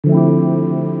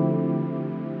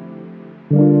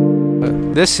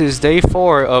This is day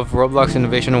 4 of Roblox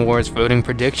Innovation Awards voting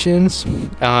predictions.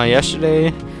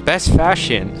 Yesterday, best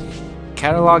fashion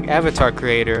catalog avatar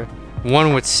creator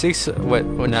won with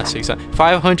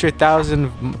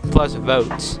 500,000 plus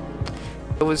votes.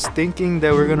 I was thinking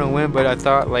that we're gonna win, but I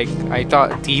thought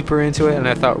deeper into it, and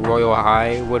I thought Royal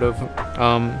High would have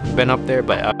been up there,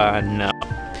 but no.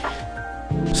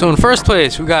 So in first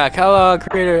place, we got catalog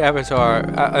creator avatar.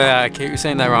 I keep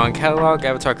saying that wrong. Catalog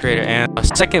avatar creator, and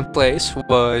second place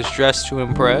was Dress to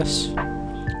Impress.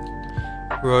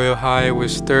 Royal High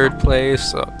was third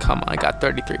place. Oh, come on, I got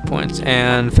 33 points,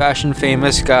 and Fashion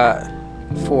Famous got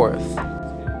fourth.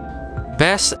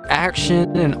 Best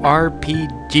action in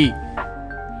RPG.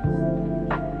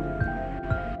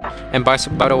 And by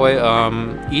the way,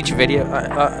 each video,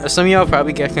 some of y'all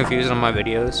probably get confused on my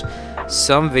videos.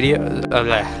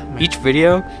 Each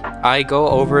video, I go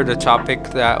over the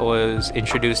topic that was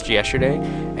introduced yesterday,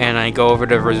 and I go over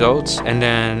the results, and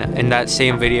then in that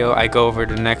same video, I go over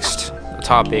the next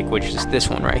topic, which is this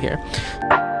one right here.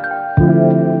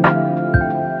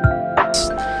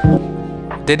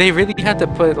 Did they really have to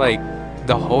put like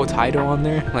the whole title on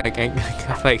there? Like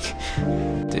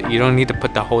you don't need to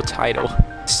put the whole title.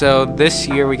 So this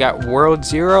year we got World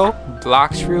Zero,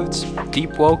 Blox Fruits,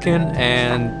 Deep Woken,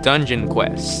 and Dungeon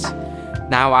Quests.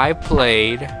 Now I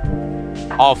played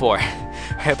all 4.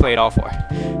 I played all 4.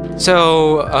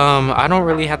 So I don't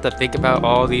really have to think about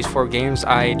all these 4 games.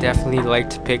 I definitely like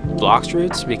to pick Blox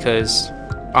Fruits because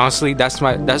honestly that's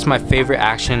my favorite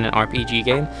action and RPG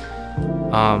game.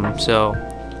 So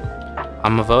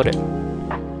I'ma vote it.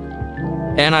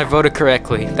 And I voted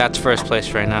correctly. That's first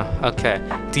place right now. Okay.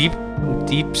 Deep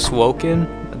Woken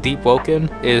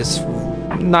is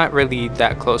not really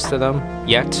that close to them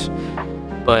yet,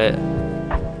 but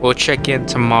we'll check in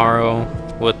tomorrow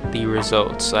with the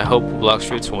results. I hope Blox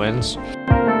Fruits wins.